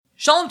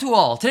Shalom to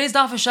all. Today's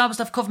daf is Shabbos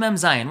daf Kuf Mem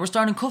Zayin. We're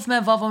starting Kuf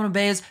Mem Vav Amud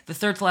Beis, the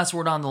third to last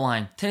word on the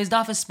line. Today's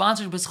daf is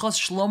sponsored by B'schos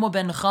Shlomo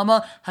ben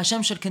Nechama.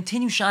 Hashem should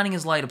continue shining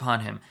His light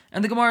upon him.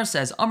 And the Gemara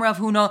says, Amar Rav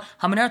Huna,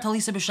 Hamaner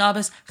Talisa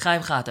b'Shabbos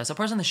Chayv Chatas. A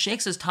person that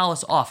shakes his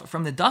talis off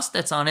from the dust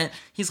that's on it,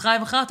 he's Chayv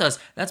Chatas.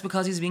 That's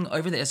because he's being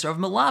over the Isser of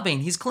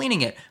Melabain. He's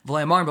cleaning it.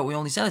 V'layamar, but we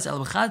only say this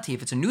El B'chadti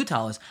if it's a new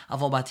talis.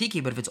 Aval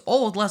Batiki, but if it's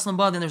old, less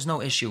lamba, then there's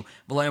no issue.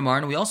 V'layamar,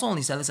 and we also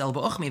only say this El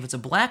B'uchmi if it's a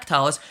black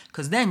talis,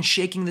 because then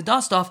shaking the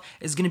dust off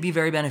is going to be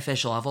very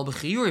beneficial. But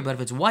if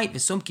it's white,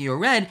 visumki, or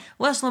red,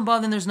 less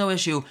lamba, then there's no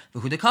issue.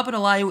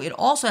 It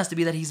also has to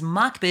be that he's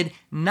makbid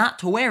not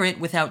to wear it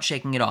without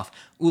shaking it off.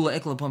 Ula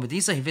ikla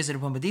Pumbedisa, he visited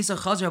Pumbedisa,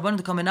 Chaz Rabbanan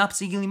to come and up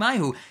Sigili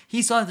Maihu.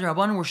 He saw that the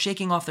Rabbanan were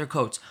shaking off their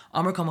coats.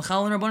 Amar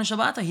Kamachal and Rabbanan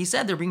Shabbata, he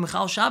said they're bringing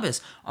Mechal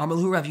Shabbos. Amar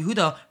Lahu Rav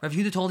Yehuda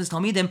told his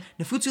Talmidim,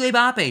 Nefutzu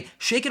Le'ba'ape,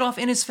 shake it off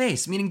in his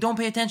face, meaning don't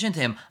pay attention to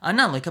him.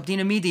 Anan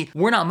lekabdina midi,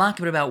 we're not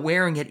makbid about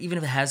wearing it even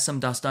if it has some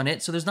dust on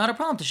it, so there's not a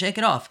problem to shake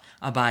it off.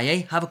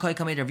 Abaye, Havakai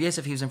Kamed Rav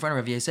Yosef, he was in front of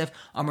Rav Yosef.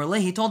 Amar Le,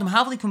 he told him,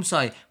 Havli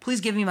Kumsai,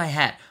 please give me my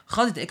hat.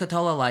 Chadit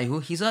Ikatala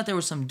Laihu, he saw that there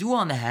was some dew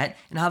on the hat,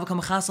 and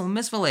Havakam Chasal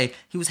Misvale,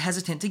 he was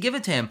hesitant to give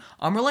it to him.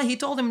 Amar Le, he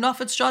told him,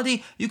 Nafet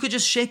Shadi, you could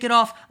just shake it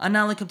off.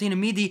 Anan lekabdina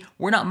midi,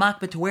 we're not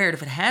makbid to wear it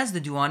if it has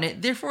the dew on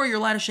it, therefore you're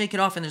allowed to shake it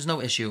off and there's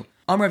no issue.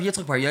 Amar Rav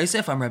Yitzchak bar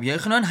Yosef, Amar Rav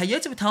Yochanan,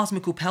 Hayetze b'talis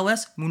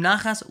mekupeles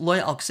munachas loy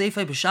al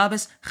ksefei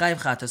b'Shabbos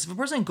chayav chatas. If a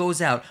person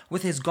goes out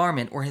with his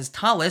garment or his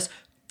talis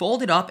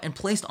folded up and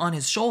placed on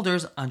his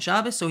shoulders on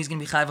Shabbos, so he's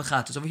going to be chayav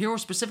chatas. Over here, we're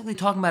specifically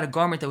talking about a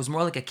garment that was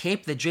more like a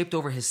cape that draped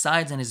over his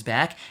sides and his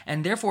back,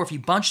 and therefore, if he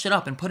bunched it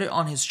up and put it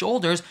on his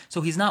shoulders,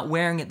 so he's not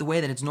wearing it the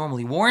way that it's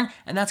normally worn,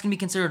 and that's going to be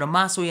considered a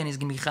masui, and he's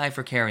going to be chayav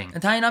for carrying.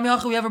 And Tainam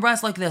Yacha, we have a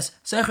brass like this: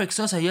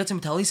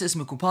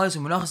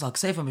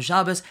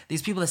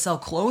 these people that sell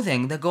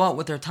clothing that go out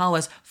with their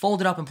talis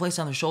folded up and placed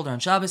on their shoulder on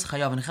Shabbos,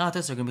 chayav and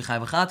chatas, they're going to be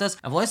chayav chatas.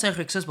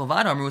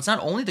 It's not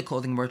only the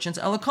clothing merchants;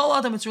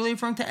 it's really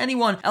referring to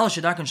anyone.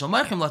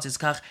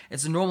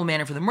 It's a normal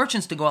manner for the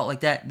merchants to go out like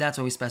that. That's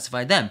why we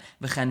specified them.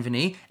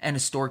 And a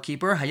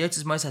storekeeper, he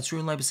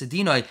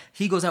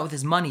goes out with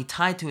his money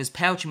tied to his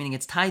pouch, meaning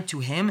it's tied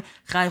to him.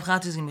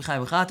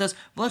 It's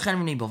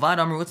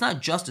not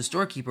just a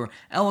storekeeper.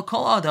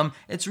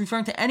 It's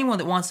referring to anyone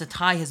that wants to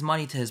tie his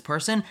money to his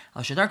person.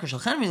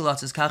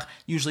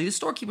 Usually the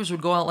storekeepers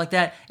would go out like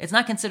that. It's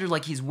not considered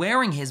like he's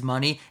wearing his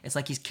money, it's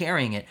like he's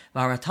carrying it.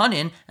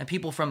 And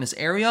people from this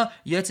area,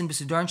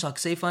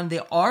 they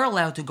are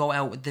allowed to go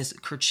out with this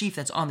kerchief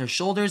that's on their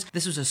shoulders.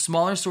 This was a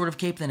smaller sort of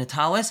cape than a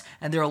talis,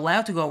 and they're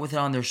allowed to go out with it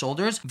on their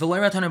shoulders. It's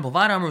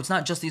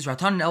not just these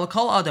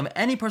ratanin,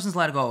 any person's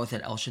allowed to go out with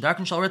it.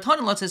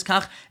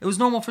 It was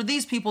normal for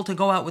these people to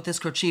go out with this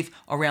kerchief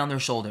around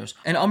their shoulders.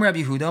 And Amr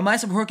Rabbi Yehuda,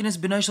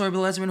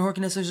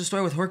 there's a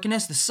story with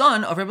Horkinus, the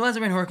son of Rabbi Elazar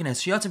ben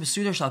Horkinus.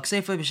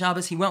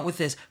 He went with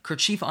this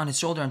kerchief on his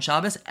shoulder on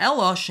Shabbos.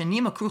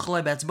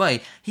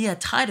 He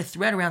had tied a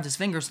thread around his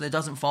finger so that it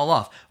doesn't fall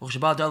off.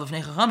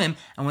 And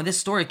when this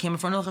story came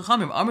in front of the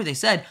Chachamim, Amr, they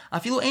said,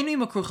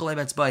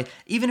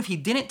 even if he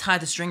didn't tie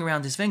the string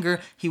around his finger,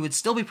 he would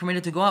still be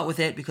permitted to go out with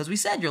it, because we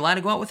said you're allowed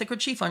to go out with a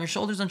kerchief on your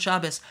shoulders on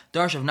Shabbos.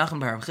 Darsh of Nachman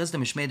bar Rav Chizda,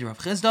 Mishmei Rav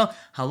Chizda,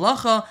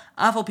 halacha,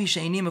 afal pi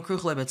she'eini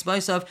makruch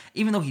lebetzbaisav,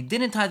 even though he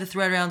didn't tie the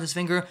thread around his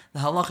finger, the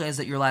halacha is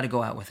that you're allowed to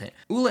go out with it.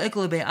 Ula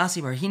ikla be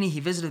Asi Barhini,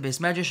 he visited the Beis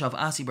Medrash of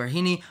Asi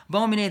Barhini.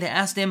 Bo'minei, they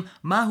asked him,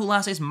 Mahu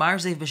lases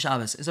marzev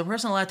b'Shabbos. Is a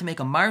person allowed to make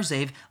a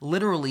marzev,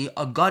 literally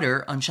a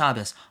gutter, on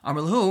Shabbos?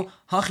 Amr lahu,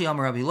 hachi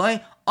amar Rabbi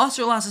Loi,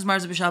 Asr lasses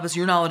marzev b'Shabbos,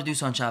 you're not allowed to do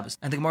so on Shabbos.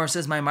 And the Gemara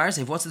says, my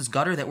marzev, what's this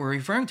gutter that we're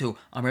referring to?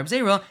 Amr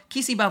Zera,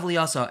 kisi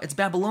bavliyasa, it's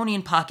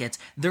Babylonian pockets.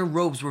 Their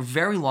robes were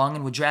very long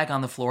and would drag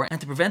on the floor,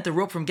 and to prevent the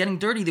rope from getting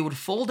dirty, they would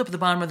fold up the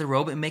bottom of the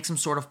robe and make some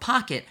sort of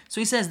pocket.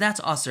 So he says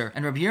that's Asr.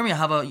 And Rabbi Yirmiyah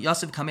Hava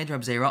Yosef Kamed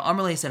Rab Zera,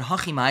 Amrle said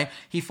hachimai,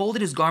 he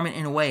folded his garment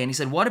in a way, and he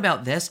said, what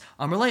about this?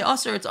 Amrle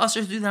Asr, it's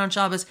Asr to do that on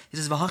Shabbos. He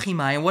says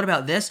v'hachimai, and what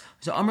about this?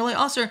 So Amrle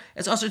Asr,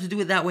 it's Asr to do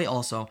it that way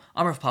also.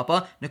 Amr of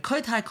Papa,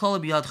 nekaitai kol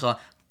biyadcha,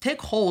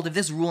 take hold of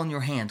this rule in your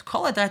hand.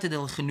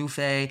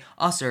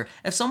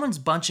 If someone's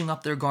bunching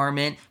up their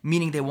garment,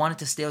 meaning they want it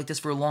to stay like this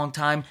for a long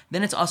time,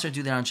 then it's usher to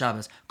do that on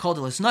Shabbos. Called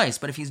it nice,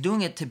 but if he's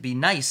doing it to be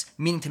nice,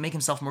 meaning to make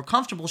himself more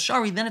comfortable,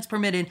 shari, then it's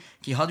permitted.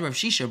 He would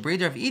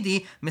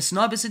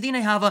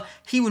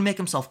make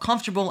himself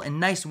comfortable and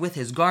nice with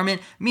his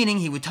garment, meaning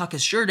he would tuck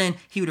his shirt in,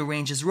 he would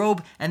arrange his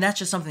robe, and that's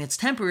just something that's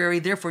temporary,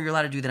 therefore you're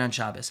allowed to do that on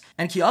Shabbos.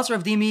 And Ki also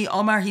Rav Dimi,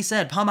 Omar, he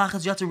said,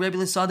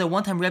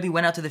 one time Rebbe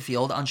went out to the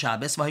field on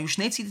Shabbos,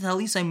 he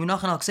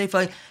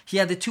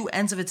had the two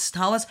ends of its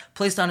talis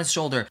placed on his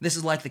shoulder. This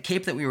is like the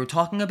cape that we were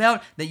talking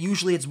about, that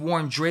usually it's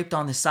worn draped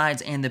on the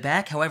sides and the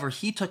back. However,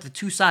 he took the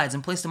two sides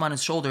and placed them on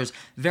his shoulders,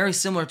 very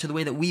similar to the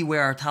way that we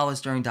wear our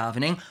talis during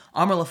davening.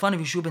 Amar Lafan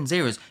of Yeshua ben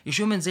Zeruz.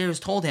 Yeshua ben Zeruz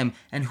told him,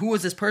 and who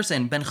was this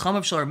person? Ben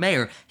Chamav Shal Rav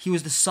Meir. He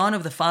was the son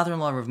of the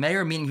father-in-law of Rav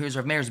Meir, meaning he was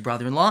Rav Meir's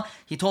brother-in-law.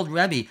 He told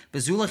Rebbe,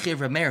 Bezulachiv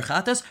Rav Meir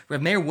chatas.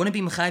 Rav Meir wouldn't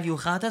be mechayiv you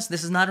chatas.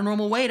 This is not a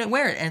normal way to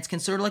wear it, and it's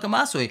considered like a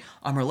masui.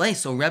 Amar Le.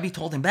 So Rebbe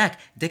told him back,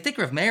 Diktik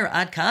Rav Meir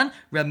Ad Kan,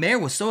 Rav Meir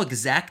was so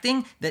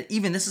exacting that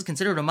even this is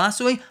considered a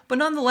masui, but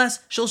nonetheless,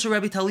 Shilsha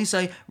Rebbe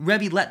Talisai,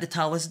 Rebbe let the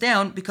talis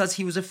down because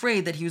he was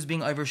afraid that he was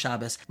being over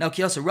Shabbos. Now,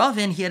 Kiyasa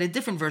Ravin, he had a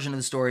different version of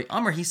the story.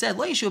 Amr, he said,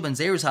 La Yeshua ben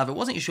Zeruz Hav, it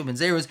wasn't Yeshua ben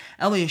Zeruz,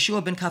 Ela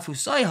Yeshua ben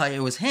Kafusai, it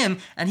was him,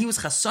 and he was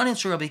Chasanit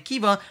Shel Rebbe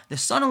Kiva, the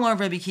son-in-law of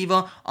Rebbe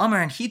Kiva. Amr,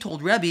 and he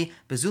told Rebbe,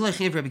 Bezulei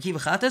Chiv Rebbe Kiva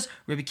Chatas,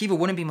 Rebbe Kiva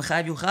wouldn't be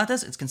Mechayiv you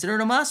Chatas, it's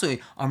considered a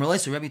masui. Amr,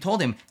 so Rebbe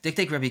told him,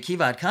 Diktik Rebbe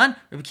Kiva Ad Kan,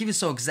 Rebbe Kiva is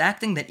so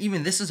exacting that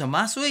even this is a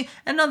masui,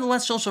 and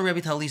nonetheless Shilsha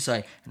Rebbe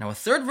Talisai. And now a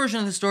third version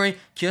of the story,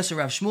 Kiyasa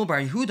Rav Shmuel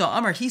Bar Yehuda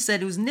Amar, he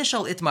said it was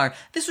Nishal Itmar.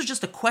 This was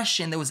just a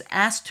question that was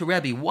asked to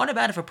Rebbe. What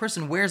about if a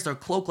person wears their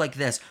cloak like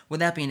this? Would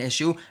that be an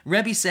issue?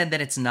 Rebbe said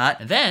that it's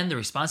not. And then the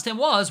response to him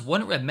was,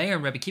 wouldn't Reb Meir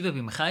and Rebbe Kiva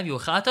be Mechayiv you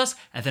Chatas?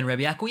 And then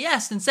Rebbe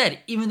acquiesced and said,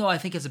 even though I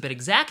think it's a bit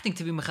exacting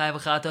to be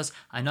Mechayiv Chatas,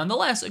 I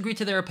nonetheless agree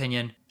to their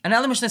opinion. And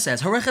now the Mishnah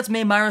says, Harechetz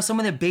Mei Mara,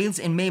 someone that bathes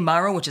in Mei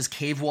Mara, which is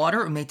cave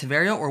water, or Mei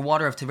Tiveria, or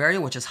water of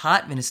Tiveria, which is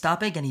hot,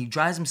 Vinistapeg, and he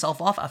dries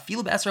himself off,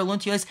 Afilu B'Esar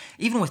Luntios,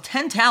 even with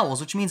 10 towels,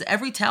 which means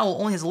every towel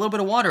only has a little bit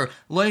of water.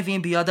 Lo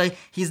Yevim B'Yadai,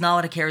 he's not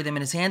allowed to carry them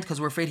in his hand because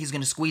we're afraid he's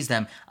going to squeeze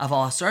them.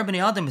 Aval Asar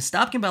B'nei Adam,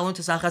 Mistapkin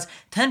B'Aluntas Achas,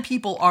 10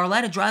 people are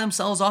allowed to dry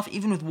themselves off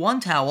even with one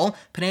towel,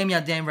 Pneim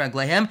Yadayim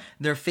Raglehem,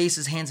 their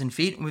faces, hands, and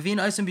feet, Mivin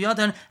Aisim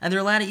B'Yadan, and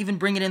they're allowed to even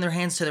bring it in their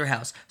hands to their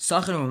house.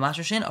 Sachin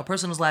U'Mashashin, a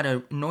person is allowed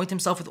to anoint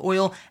himself with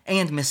oil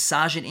and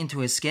massage it into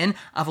his skin,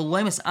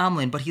 Avaloimus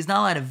Amlin, but he's not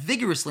allowed to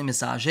vigorously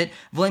massage it.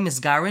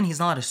 Vloimus Garin, he's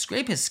not allowed to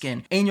scrape his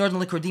skin. Ein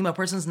Yordan LeKordima, a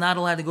person's not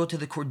allowed to go to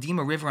the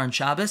Kordima River on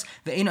Shabbos.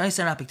 Ve'ein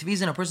Aisan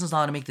Apiktivizin, a person's not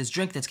allowed to make this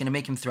drink that's going to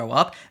make him throw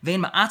up.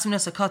 Ve'ein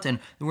Ma'atzimnas a katan,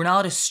 we're not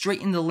allowed to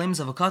straighten the limbs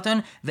of a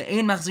katan.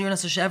 Ve'ein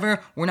Machzirnas a shever,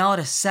 we're not allowed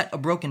to set a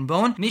broken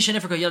bone. Misha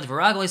Nifrika Yad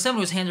V'Raglei,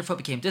 someone whose hand or foot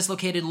became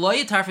dislocated. Lo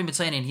Yitarfim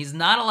B'Tzayin, he's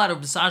not allowed to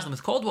massage them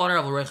with cold water.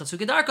 Avlorechatzu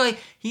Gedarkei,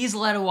 he's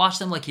allowed to wash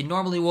them like he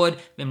normally would.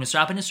 V'im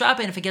Nisrapin,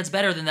 and if it gets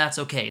better, then that's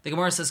okay. The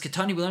Gemara says,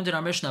 Ketani, we learned in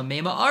our Mishnah,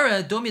 Meima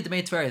Ara, Domi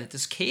Demei Tveria, that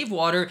this cave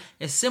water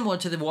is similar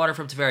to the water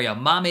from Tveria.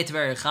 Mame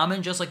Tveria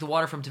Chamin, just like the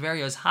water from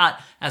Tveria is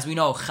hot, as we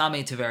know,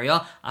 Chame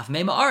Tveria. Af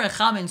Meima Ara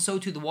Chamin, so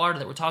too the water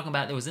that we're talking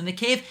about that was in the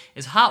cave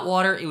is hot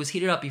water. It was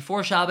heated up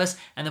before Shabbos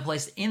and then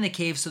placed in the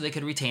cave so they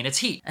could retain its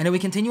heat. And then we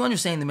continue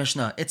understanding the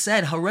Mishnah. It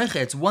said,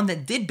 Harechetz, one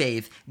that did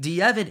bathe,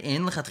 Diyevid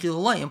in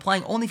Lechatchila,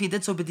 implying only if he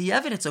did so, but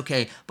Diyevid it's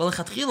okay. But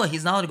Lechatchila,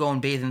 he's not allowed to go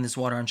and bathe in this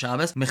water on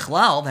Shabbos.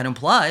 Michlal, that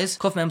implies,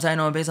 Kof Mem Zayin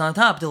and Beis on the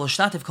top,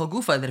 Dilashtativ Kol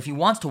Gufa, that if he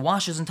wants to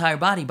wash his entire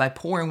body by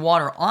pouring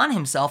water on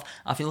himself,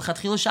 even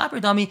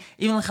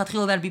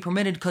lechatchila that'd be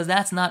permitted because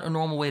that's not a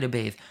normal way to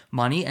bathe.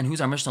 Money, and who's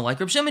our Mishnah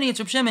like? Reb Shimon, it's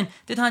Reb Shimon.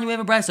 Titanya, we have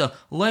a brisa.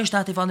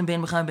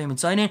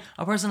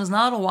 A person is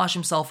not allowed to wash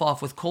himself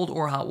off with cold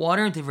or hot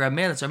water. That's Reb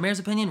Meir's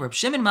opinion. Reb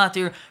Shimon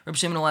matir. Reb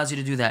Shimon allows you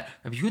to do that.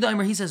 Reb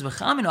Yehuda, he says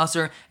v'chamin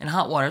aser, in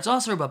hot water it's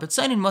aser, but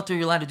b'tzayin matir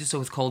you're allowed to do so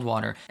with cold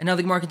water. And now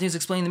the Gemara continues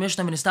explaining the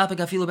Mishnah. The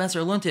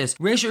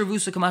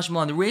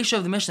ratio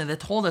of the Mishnah that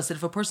told us that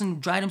if a person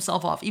dried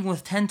himself off even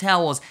with 10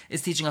 towels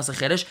is teaching us a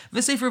chiddush.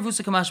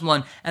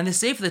 And the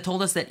sefer that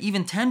told us that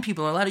even 10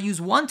 people are allowed to use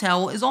one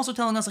towel is also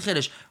telling us a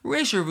chiddush.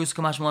 What's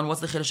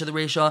the chiddush of the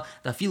ratio?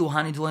 That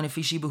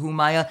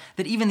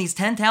even these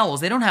 10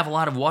 towels, they don't have a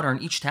lot of water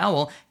in each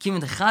towel.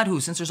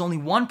 Since there's only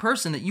one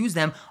person that used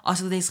them,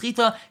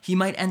 he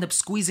might end up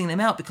squeezing them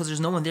out because there's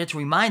no one there to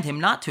remind him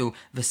not to.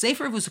 The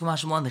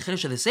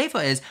chiddush of the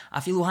sefer is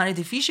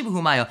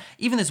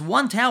even this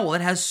one towel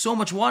that has so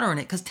much water in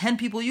it because 10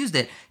 people used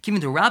it.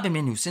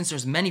 Since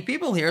there's many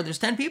people here, there's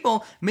 10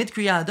 people, mid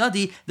kriya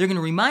adadi, they're going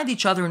to remind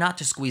each other not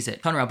to squeeze it.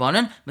 A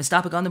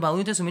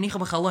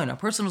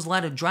person was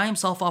allowed to dry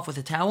himself off with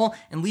a towel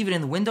and leave it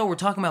in the window. We're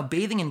talking about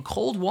bathing in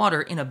cold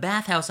water in a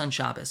bathhouse on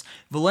Shabbos.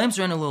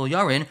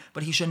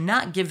 But he should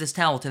not give this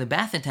towel to the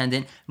bath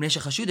attendant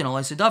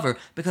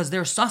because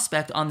they're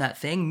suspect on that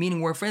thing,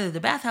 meaning we're afraid that the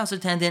bathhouse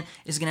attendant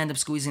is going to end up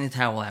squeezing the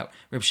towel out.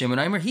 Reb Shimon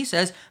Aimer, he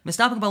says, he's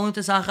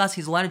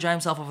allowed to dry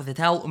himself off with a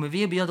towel, and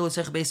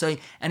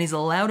he's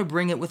allowed to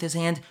bring it with his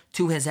hand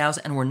to his house,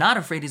 and we're not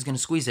afraid he's going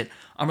to squeeze it.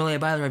 What's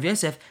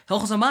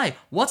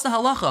the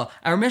halacha?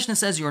 Our Mishnah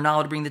says you're not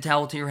allowed to bring the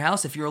towel to your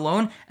house if you're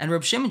alone, and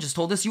Reb Shimon just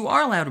told us you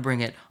are allowed to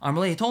bring it.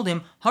 He told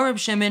him, Ha-Reb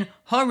Shimon,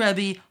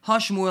 Ha-Rebbe,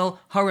 Ha-Shmuel,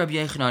 Ha-Reb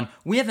Yechanan.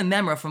 We have a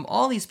memra from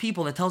all these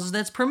people that tells us that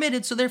it's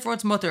permitted, so therefore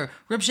it's mutter.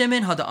 Reb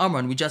Shimon,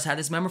 Ha-Da-Amran. We just had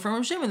this memra from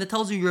Reb Shimon that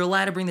tells you you're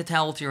allowed to bring the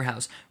towel to your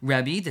house.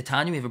 Rebbe, the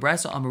Tanya, we have a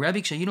brisa, Rebbe,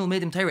 Kshayinu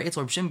made him Torah, it's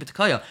Reb Shimon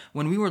b'Tekaya.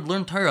 When we would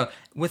learn Torah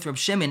with Reb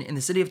Shimon in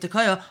the city of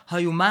Tekaya,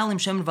 Hayumalim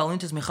Shemon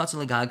Valintas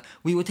Mechatzer Legag,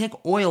 we would take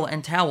oil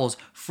and towels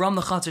from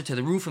the Chatzer to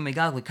the roof, and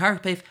Megag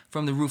Lekarpef,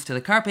 from the roof to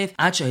the Karpef,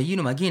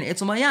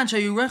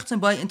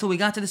 until we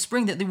got to the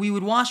spring that we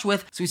would wash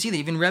with. So we see that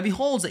even Rebbe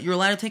holds that you're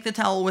allowed to take the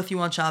towel with you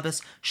on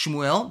Shabbos.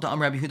 Shmuel, the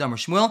Rebbe Hudam or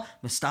Shmuel,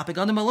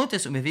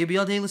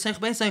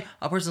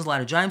 a person's allowed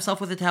to dry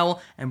himself with a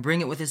towel and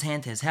bring it with his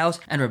hand to his house.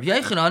 And Rabbi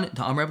Yechanan,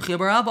 the Rebbe Chia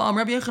Barabba,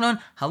 Rabbi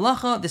Yechanan,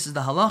 halacha, this is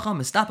the halacha,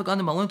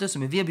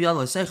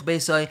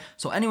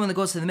 so anyone that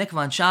goes to the mikvah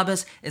on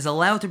Shabbos is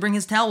allowed to bring bring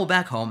his towel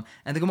back home.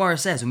 And the Gemara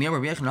says, does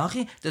Rabbi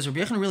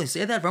Yochanan really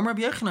say that? From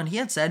Rabbi Yochanan, he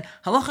had said,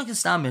 halacha is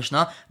stam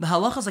mishnah. The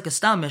halacha is like a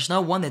stam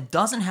mishnah, one that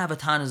doesn't have a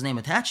Tana's name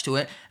attached to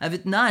it.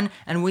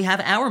 And we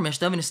have our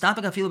mishnah.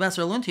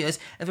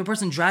 If a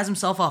person dries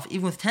himself off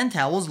even with 10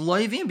 towels,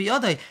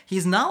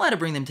 he's not allowed to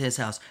bring them to his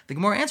house. The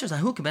Gemara answers,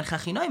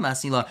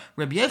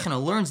 Rabbi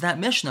Yochanan learns that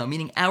mishnah,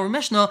 meaning our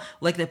mishnah,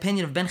 like the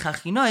opinion of Ben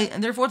Chachinai,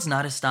 and therefore it's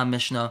not a stam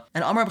mishnah.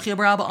 And Amar B'chia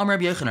Barabba, Amar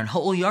Rabbi Yochanan,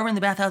 Ha'ol Yara in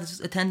the bathhouse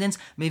attendants,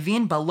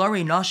 Mevin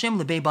Balare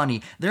Nashim Lebei.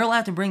 They're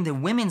allowed to bring the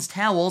women's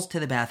towels to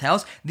the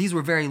bathhouse. These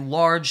were very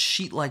large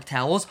sheet-like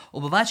towels.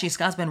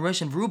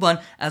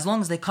 As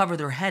long as they cover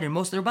their head and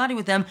most of their body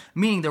with them,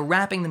 meaning they're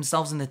wrapping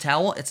themselves in the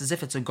towel, it's as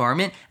if it's a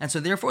garment, and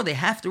so therefore they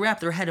have to wrap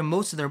their head and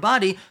most of their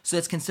body, so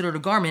it's considered a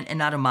garment and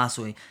not a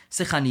masui.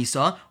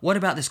 Sechanisa, what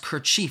about this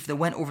kerchief that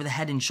went over the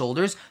head and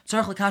shoulders? You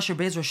have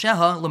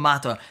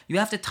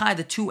to tie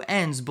the two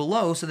ends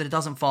below so that it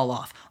doesn't fall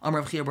off. You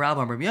have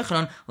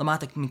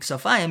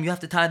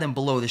to tie them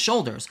below the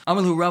shoulders.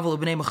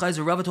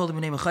 Rava told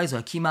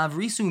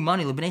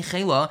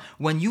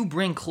when you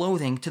bring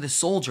clothing to the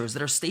soldiers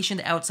that are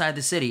stationed outside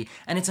the city,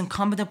 and it's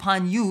incumbent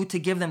upon you to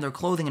give them their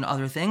clothing and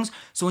other things,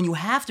 so when you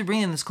have to bring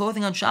them this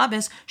clothing on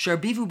Shabbos,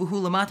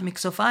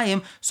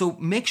 so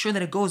make sure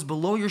that it goes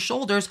below your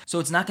shoulders, so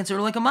it's not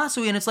considered like a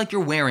masui, and it's like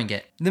you're wearing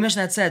it. The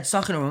Mishnah had said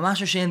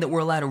that we're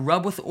allowed to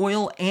rub with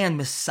oil and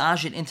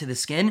massage it into the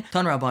skin.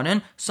 Tan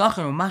Rabbanan,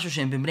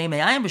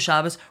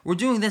 we're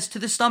doing this to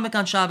the stomach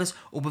on Shabbos.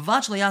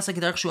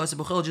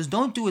 Just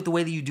don't do it the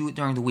way that you do it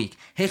during the week.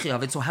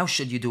 So how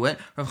should you do it?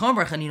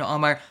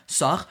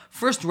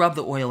 First rub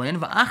the oil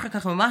in,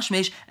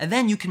 and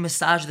then you can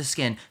massage the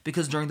skin,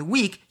 because during the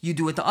week you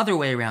do it the other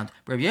way around.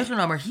 Rabbi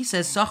Yochanan, he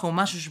says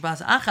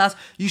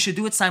you should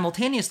do it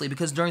simultaneously,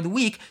 because during the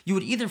week you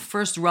would either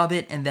first rub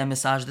it and then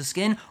massage the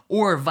skin,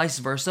 or vice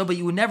versa, but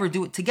you would never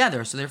do it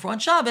together. So therefore on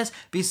Shabbos,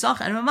 be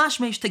sach and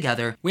mamashmesh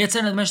together. We had said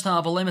in the Mishnah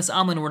of Alemis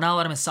Amlin, we're not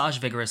allowed to massage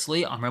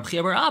vigorously. Amr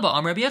B'chia Bar Abba,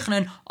 Amr Rabbi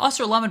Yochanan,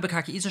 Asr Lamed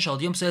B'karki Yisrael Shal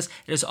Yomsis,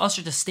 it is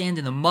asr to stand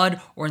in the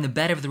mud or in the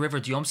bed of the river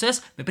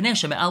Yomsis,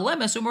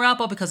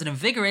 because it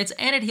invigorates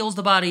and it heals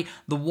the body.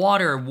 The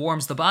water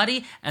warms the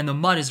body, and the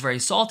mud is very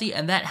salty,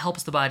 and that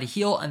helps the body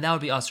heal, and that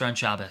would be asr on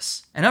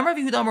Shabbos. And Amr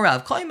Rabbi Yehuda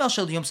Amarav, Kol Yimel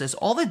Shel Yomsis,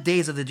 all the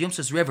days of the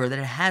Yomsis river that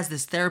it has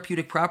this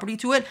therapeutic property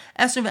to it,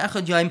 Esrim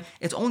Ve'echad Yom,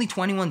 it's only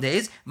 21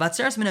 days,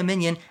 Vatzeres Min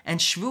HaMinyan, and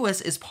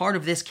Shavuos is part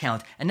of this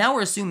count. And now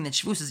we're assuming that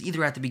Shavuos is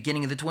either at the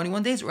beginning of the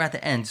 21 days or at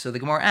the end. So the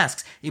Gemara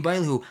asks,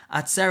 Ibailhu,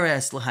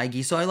 Atzeres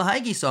L'haigiso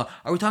L'haigiso,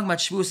 are we talking about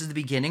Shavuos at the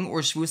beginning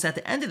or Shavuos at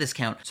the end of this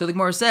count? So the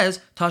Gemara says,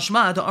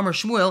 Tashma da Amar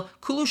Shmuel,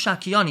 Kulu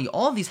Shakiani,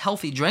 all of these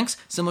healthy drinks,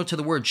 similar to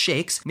the word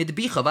shakes,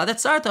 Midbicha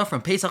Vadatzarta,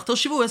 from Pesach till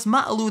Shavuos,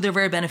 Ma'alu, they're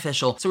very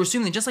beneficial. So we're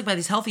assuming that just like by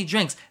these healthy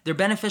drinks, they're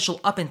beneficial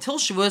up until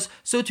Shavuos,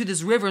 so too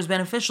this river is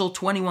beneficial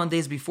 21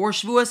 days before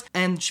Shavuos,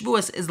 and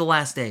Shavuos is the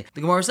last day.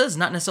 The Gemara says,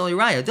 not necessarily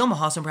Raya, Dilma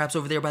Hasan perhaps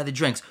over there by the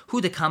drinks,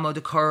 Hu dekamo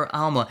dekar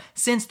alma,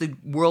 since the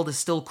world is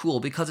still cool,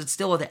 because it's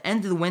still at the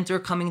end of the winter,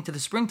 coming into the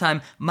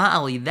springtime,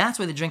 Ma'ali, that's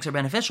why the drinks are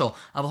beneficial.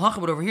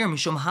 But over here,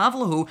 Mishum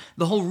Havlahu,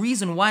 the whole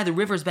reason why the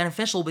river is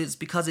beneficial is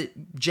because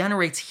it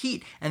generates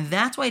heat, and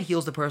that's why it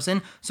heals the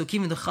person. So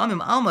Kivin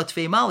Dechamim Alma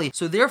Tvei Mali.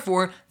 So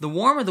therefore, the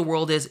warmer the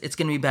world is, it's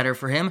going to be better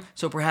for him.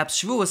 So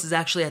perhaps Shavuos is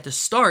actually at the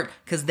start,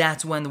 because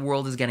that's when the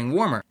world is getting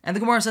warmer. And the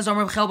Gemara says,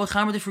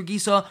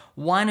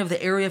 wine of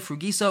the area of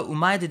Frugisa,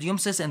 Umay de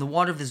Yomsis, and the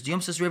water of this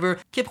Yomsis river,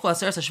 Kipchu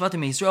Aseres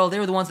HaShvatim Yisrael, they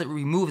were the ones that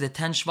removed the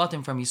 10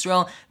 Shvatim from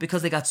Yisrael,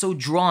 because they got so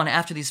drawn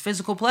after these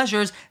physical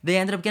pleasures, they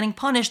ended up getting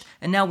punished,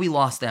 and now we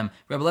lost them.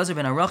 Rabbi Lezer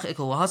ben Arach,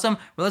 Ikol Lahasam,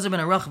 Rabbi Lezer ben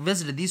Arach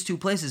visited these two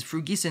places,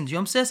 Frugisa and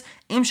Yomsis,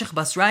 Imshech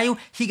Basrayu,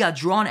 he got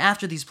drawn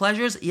after these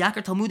pleasures,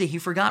 Yakar Talmudeh, he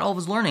forgot all of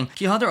his learning.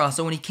 Ki Hadar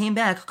also, when he came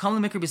back, Kam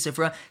L'Mikra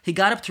B'Sifra, he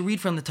got up to read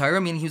from the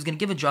Torah, meaning he was going to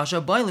give a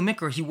drasha, By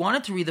L'Mikra, he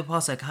wanted to read the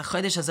pasuk,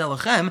 HaChodesh Hazeh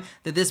Lachem,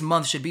 that this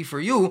month should be for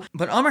you,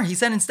 but Amar, he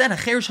said instead,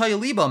 HaCherish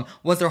HaYalibam,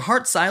 was their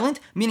heart silent,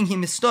 meaning he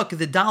mistook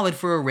the Daled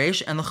for a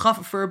Resh and the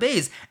Chaf for a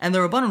Beis, and the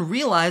Rabbanan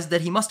realized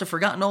that he must have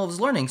forgotten all of his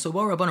learning, so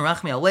Bo Rabbanan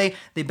Rachmei Alei,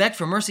 they begged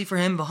for mercy for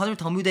him, V'Hadar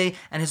Talmudeh,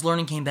 and his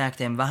learning came back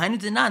to him. V'Hainu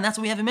Dinan, and that's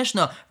what we have in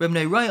Mishnah. Reb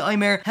Neirai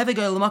Aimer,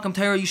 Hevegay L'Makam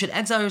Torah, you should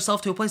exile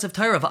yourself to a place of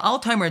Torah.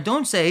 V'Al Timer,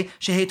 don't say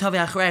Shehei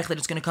Tavei Achreich, that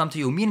it's going to come to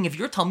you. Meaning, if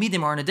your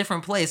Talmidim are in a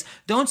different place,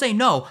 don't say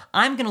no.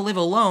 I'm going to live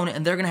alone,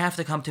 and they're going to have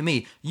to come to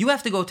me. You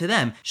have to go to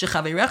them.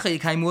 Shechaveirecha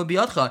Yikaimu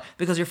Biyadcha,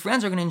 because your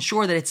friends are going to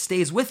ensure that it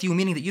stays with you,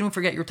 meaning that you don't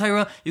forget your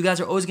Torah. You guys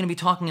are always going to be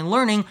talking and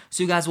learning,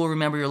 so you guys will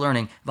remember your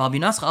learning.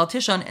 V'Al Al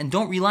Tishan, and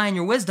don't rely on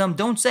your wisdom.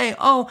 Don't say,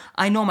 oh,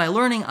 I know my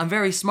learning, I'm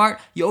very smart.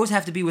 You always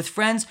have to be with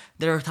friends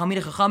that are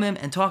Talmidei Chachamim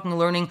and talking and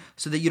learning,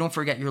 so that you don't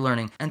forget your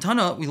learning. And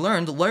Tana, we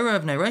learned, Lo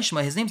Rav Neirai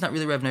Shmai, his name's not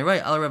really Rav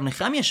Neirai, Al Rav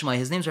Nechemia Shmai,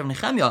 his name's Rav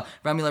Nechemia,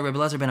 Ramila Rebbe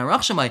Lezer ben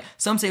Arach Shmai.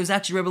 Some say it was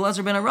actually Rebbe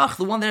Lezer ben Arach,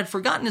 the one that had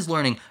forgotten his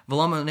learning.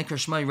 V'lama Nikar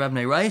Shmai Rav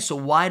Neirai, so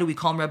why do we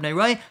call him Rav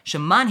Neirai?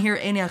 Sheman here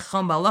Einei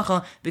Chacham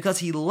b'Halacha, because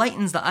he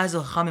lightens the eyes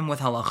of Chachamim with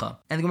Halacha.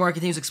 And the Gemara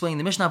continues explaining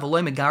the Mishnah,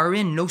 V'loi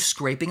Megarin, no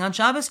scraping on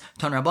Shabbos,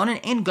 Tan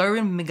Rabbanan, Ein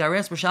Garin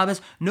Megares for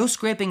Shabbos, no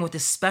scraping with a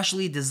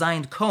specially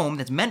designed comb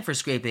that's meant for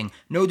scraping,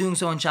 no doing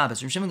so on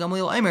Shabbos. Rav Shimon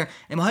Gamliel Aimer,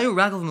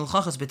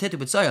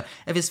 Omer,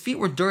 if his feet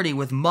were dirty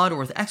with mud or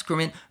with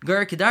excrement,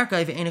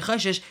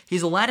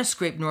 he's allowed to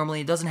scrape normally.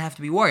 He doesn't have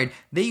to be worried.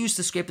 They used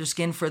to scrape their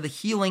skin for the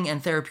healing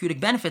and therapeutic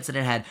benefits that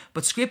it had,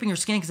 but scraping your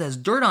skin because it has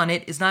dirt on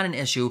it is not an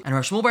issue. And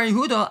Rav Shmuel Bar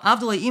Yehuda,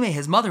 Avdalei Ime,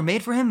 his mother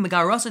made for him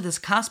Megarasa this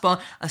kaspa,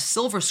 a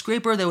silver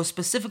scraper that was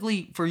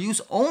specifically for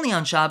use only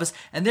on Shabbos,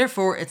 and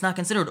therefore it's not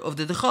considered of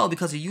the dechal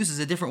because he uses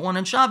a different one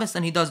on Shabbos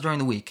than he does during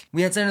the week.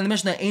 We had said in the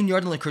Mishnah, Ein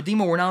Yarden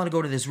LeKerdima, we're not allowed to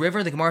go to this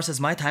river. The Gemara says,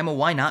 my time,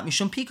 why not?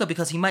 Mishum Pika,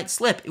 because he might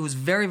slip. It was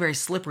very, very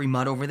slippery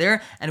mud over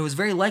there, and it was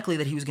very likely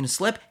that he was going to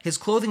slip. His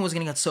clothing was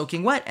going to get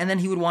soaking wet, and then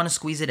he would want to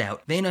squeeze it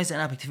out. Veinois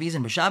and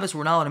Apiktivizin b'Shabbos,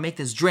 we're not allowed to make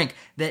this drink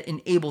that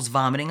enables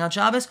vomiting on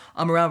Shabbos.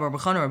 We're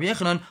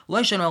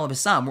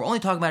only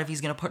talking about if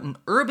he's going to put an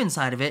herb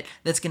inside of it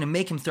that's going to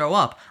make him throw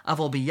up.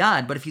 Aval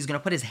biyad, but if he's going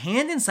to put his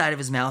hand inside of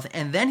his mouth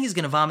and then he's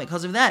going to vomit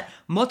because of that,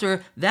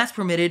 mutter, that's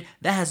permitted.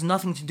 That has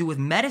nothing to do with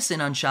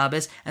medicine on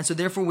Shabbos, and so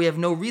therefore we have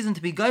no reason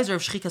to be geyser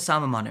of shchika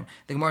samamanim.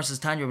 The Gemara says,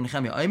 Tanya Rabbi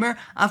Nechemia Omer,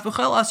 af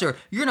b'chel aser,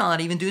 you're not allowed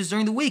to even do this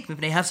during the week,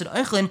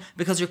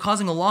 because you're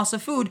causing a loss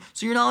of food,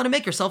 so you're not allowed to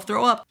make yourself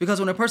throw up. Because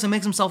when a person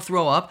makes himself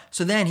throw up,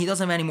 so then he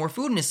doesn't have any more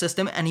food in his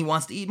system and he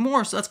wants to eat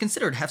more, so that's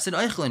considered hefsid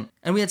eichlin.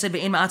 And we had said,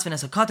 be'ein ma'atzvin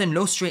as a katan,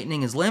 no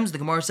straightening his limbs. The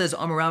Gemara says,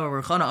 Amar Rabba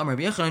Rechana, Amar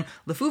B'Yechanan,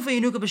 lefufa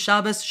yenuka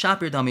b'Shabbos,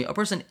 shapir dami. A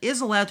person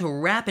is allowed to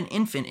wrap an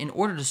infant in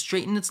order to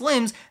straighten its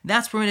limbs.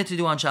 That's permitted to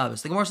do on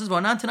Shabbos. The Gemara says,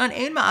 V'anan tanan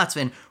ein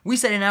ma'atzvin. We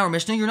said in our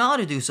Mishnah, you're not allowed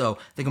to do so.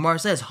 The Gemara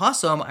says,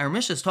 Hasam, our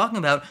Mishnah is talking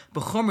about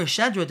b'chomr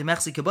shedra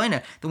demechsi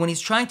kabayna, that when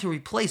he's trying to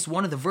replace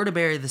one of the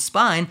vertebrae of the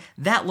spine,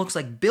 that looks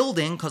like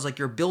building, because like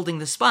you're building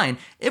the spine.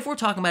 If we're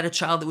talking about a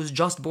child that was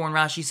just born,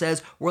 Rashi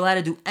says, we're allowed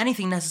to do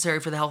anything necessary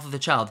for the health of the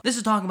child. This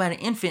is talking about an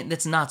infant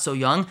that's not so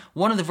young.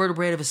 One of the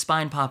vertebrae of his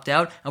spine popped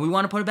out, and we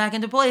want to put it back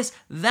into place.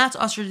 That's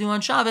usher to do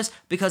on Shabbos,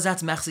 because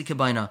that's mechsi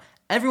kabayna.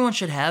 Everyone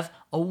should have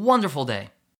a wonderful day.